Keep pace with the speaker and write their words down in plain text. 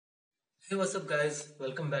Hey, what's up, guys?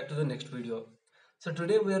 Welcome back to the next video. So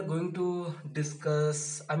today we are going to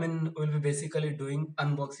discuss. We'll be basically doing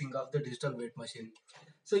unboxing of the digital weight machine.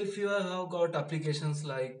 So if you have got applications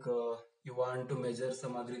like you want to measure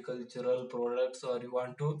some agricultural products, or you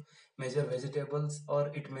want to measure vegetables, or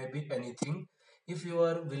it may be anything. If you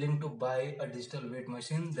are willing to buy a digital weight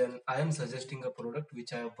machine, then I am suggesting a product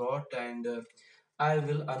which I have bought, and I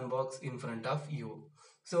will unbox in front of you.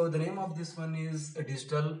 So the name of this one is a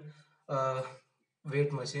digital uh,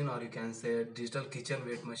 weight machine, or you can say digital kitchen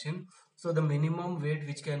weight machine. So the minimum weight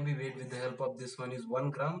which can be weighed with the help of this one is 1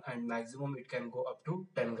 gram, and maximum it can go up to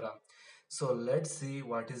 10 gram. So let's see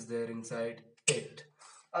what is there inside it.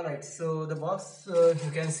 All right, so the box,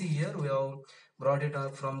 you can see here we have brought it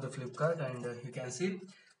up from the Flipkart, and you can see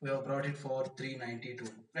we have brought it for 392,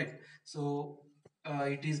 right? So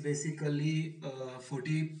it is basically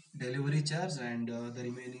 40 delivery charge, and the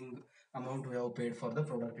remaining amount we have paid for the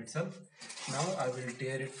product itself. Now I will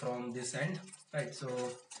tear it from this end, right? So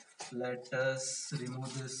let us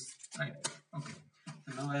remove this, right? Okay,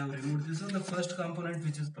 so now I have removed this one. The first component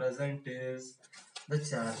which is present is the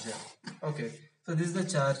charger. Okay, so this is the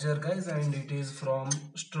charger, guys, and it is from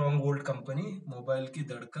Stronghold company, Mobile Ki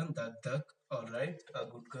Dhadkan Dak Dak. All right, a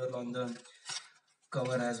good girl on the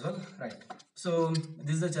cover as well, right? So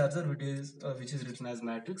this is the charger which is written as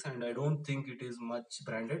Matrix, and I don't think it is much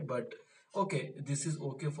branded, but okay, this is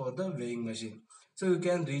okay for the weighing machine. So you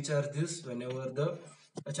can recharge this whenever the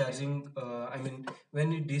charging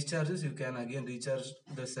when it discharges, you can again recharge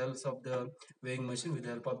the cells of the weighing machine with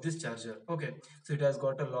the help of this charger. Okay, so it has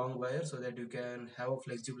got a long wire so that you can have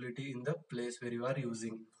flexibility in the place where you are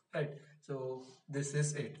using, right? So this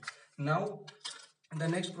is it. Now the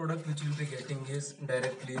next product which you'll be getting is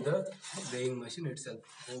directly the weighing machine itself.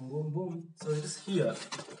 Boom, boom, boom. So it is here,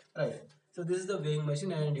 right? So this is the weighing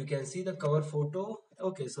machine, and you can see the cover photo.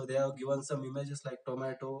 Okay, so they have given some images like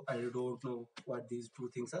tomato. I don't know what these two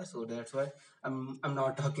things are, so that's why I'm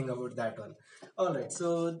not talking about that one. All right,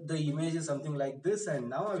 so the image is something like this, and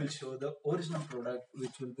now I will show the original product,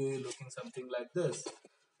 which will be looking something like this.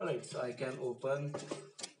 All right, so I can open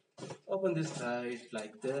this right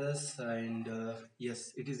like this, and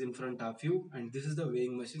yes, it is in front of you, and this is the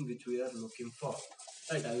weighing machine which we are looking for,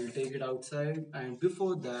 right? I will take it outside, and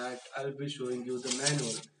before that I will be showing you the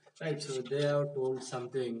manual, right? So they have told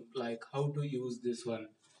something like how to use this one,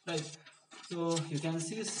 right? So you can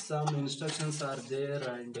see some instructions are there,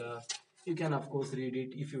 and you can of course read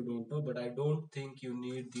it if you don't know, but I don't think you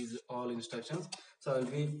need these all instructions, so I'll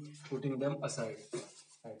be putting them aside.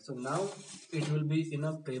 Right, so now it will be in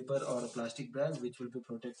a paper or a plastic bag which will be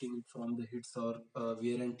protecting it from the hits or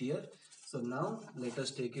wear and tear. So now let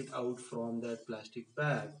us take it out from that plastic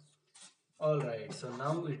bag. Alright, so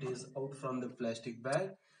now it is out from the plastic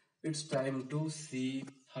bag. It's time to see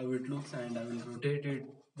how it looks, and I will rotate it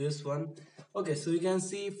this one. Okay, so you can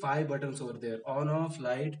see 5 buttons over there: on, off,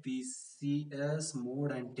 light, PCS,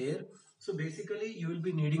 mode, and tear. So basically you will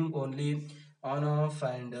be needing only on, off,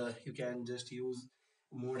 and you can just use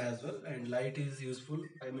mode as well, and light is useful.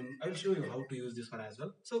 I'll show you how to use this one as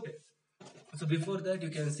well. So okay, so before that you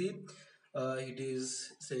can see it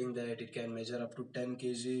is saying that it can measure up to 10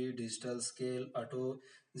 kg, digital scale, auto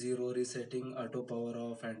zero resetting, auto power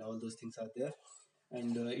off, and all those things are there.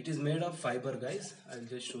 And it is made of fiber, guys. I'll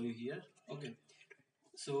just show you here. Okay,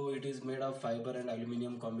 so it is made of fiber and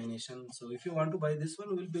aluminum combination. So if you want to buy this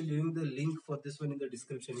one, we'll be leaving the link for this one in the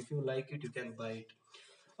description. If you like it, you can buy it.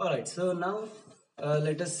 All right, so now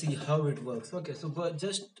let us see how it works. Okay, so but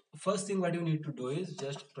just first thing what you need to do is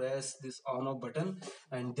just press this on off button,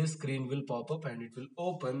 and this screen will pop up and it will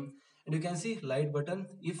open, and you can see light button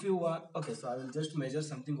if you want. Okay, so I will just measure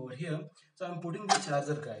something over here. So I'm putting the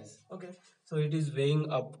charger, guys. Okay, so it is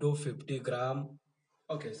weighing up to 50 gram.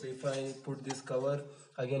 Okay, so if I put this cover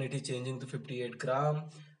again, it is changing to 58 gram,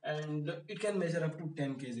 and it can measure up to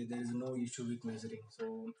 10 kg. There is no issue with measuring.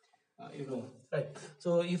 So right?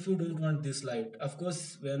 So if you don't want this light, of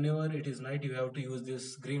course, whenever it is night, you have to use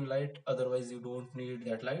this green light. Otherwise, you don't need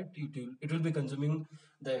that light. It will be consuming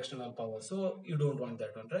the external power. So you don't want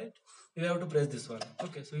that one, right? You have to press this one.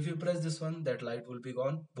 Okay, so if you press this one, that light will be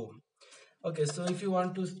gone. Boom. Okay, so if you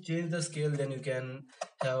want to change the scale, then you can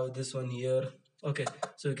have this one here. Okay,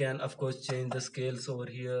 so you can of course change the scales over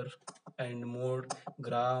here, and mode,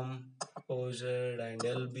 gram, OZ, and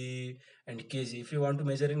LB, and kg. If you want to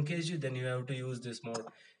measure in kg, then you have to use this mode.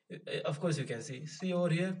 Of course, you can see over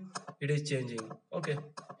here, it is changing. Okay,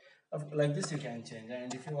 like this you can change,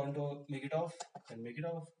 and if you want to make it off, then make it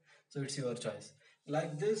off. So it's your choice.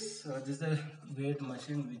 Like this, this is a weight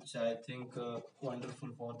machine which I think wonderful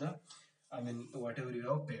for the, whatever you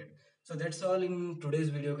have paid. So that's all in today's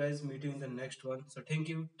video, guys. Meet you in the next one. So thank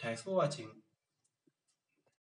you. Thanks for watching.